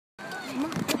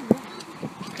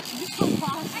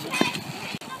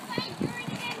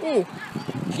Ooh.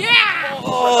 Yeah!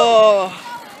 Oh!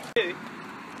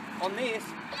 On this.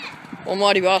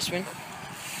 Almighty Bassman.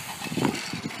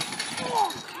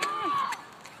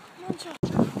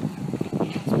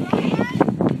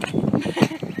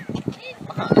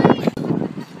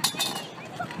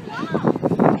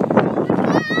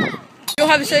 You'll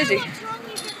have this easy.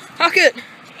 Huck it.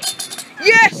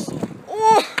 Yes!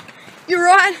 Oh! You're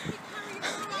right.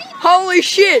 Holy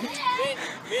shit!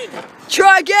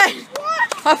 Try again.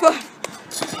 High five.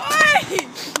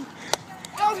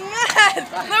 That was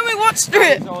mad! Let me watch through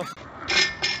it!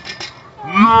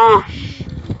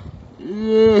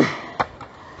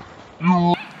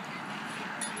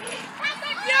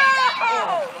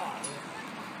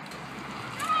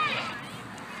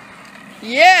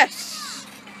 Yes!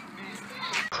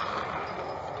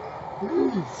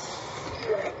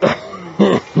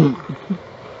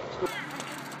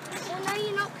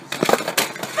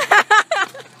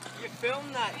 You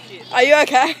filmed that shit. Are you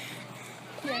okay?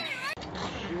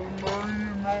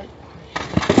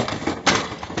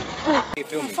 You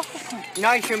filming.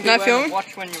 No, you shouldn't be No wearing filming? a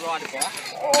watch when you ride a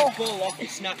bike. Fall off, you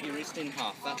snap your wrist in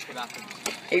half. That's what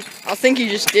happens. I think he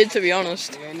just did, to be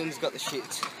honest. Landon's got the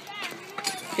shits.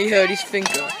 He hurt his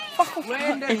finger.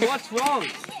 Landon, what's wrong?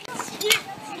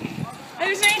 Have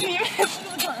you seen him?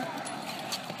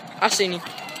 I seen you.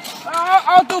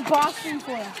 I'll do Boston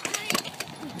for you.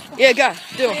 Yeah, go.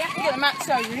 Do it. You have to get the max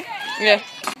out, you. Yeah.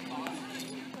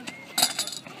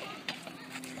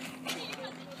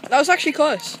 That was actually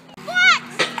close.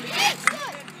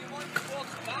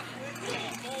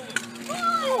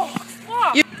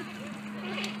 You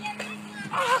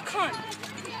Oh, come on.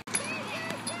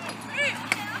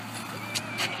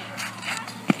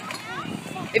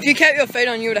 If you kept your feet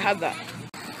on, you would have had that.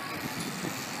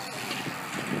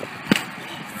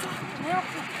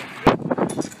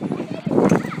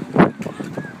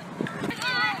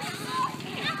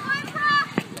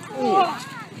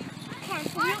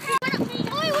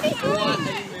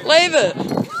 Leave it.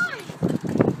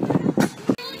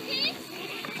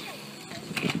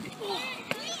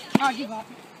 I'll give up.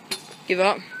 Give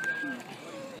up.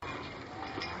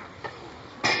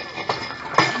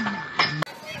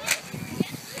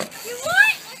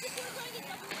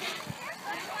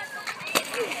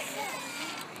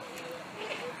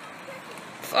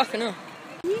 Fucking hell.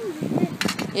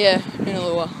 Yeah, in a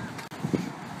little while.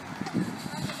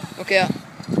 Look out.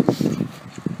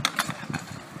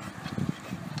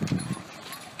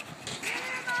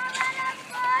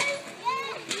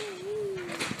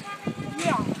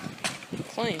 Yeah.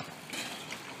 Clean.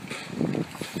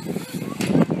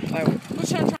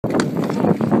 Which one?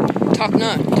 Talk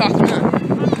nut. Talk nut.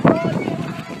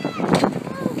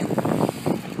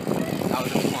 That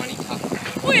was a tiny tuck.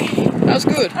 Wait, That was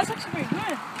good. that's actually pretty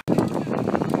good.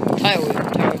 Tail whip.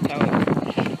 Tail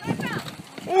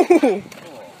whip. Ooh.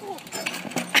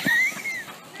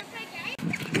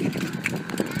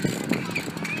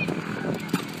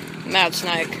 Mad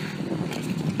snake.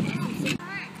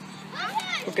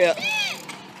 Look out.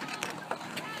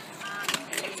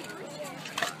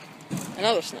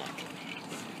 Another snake.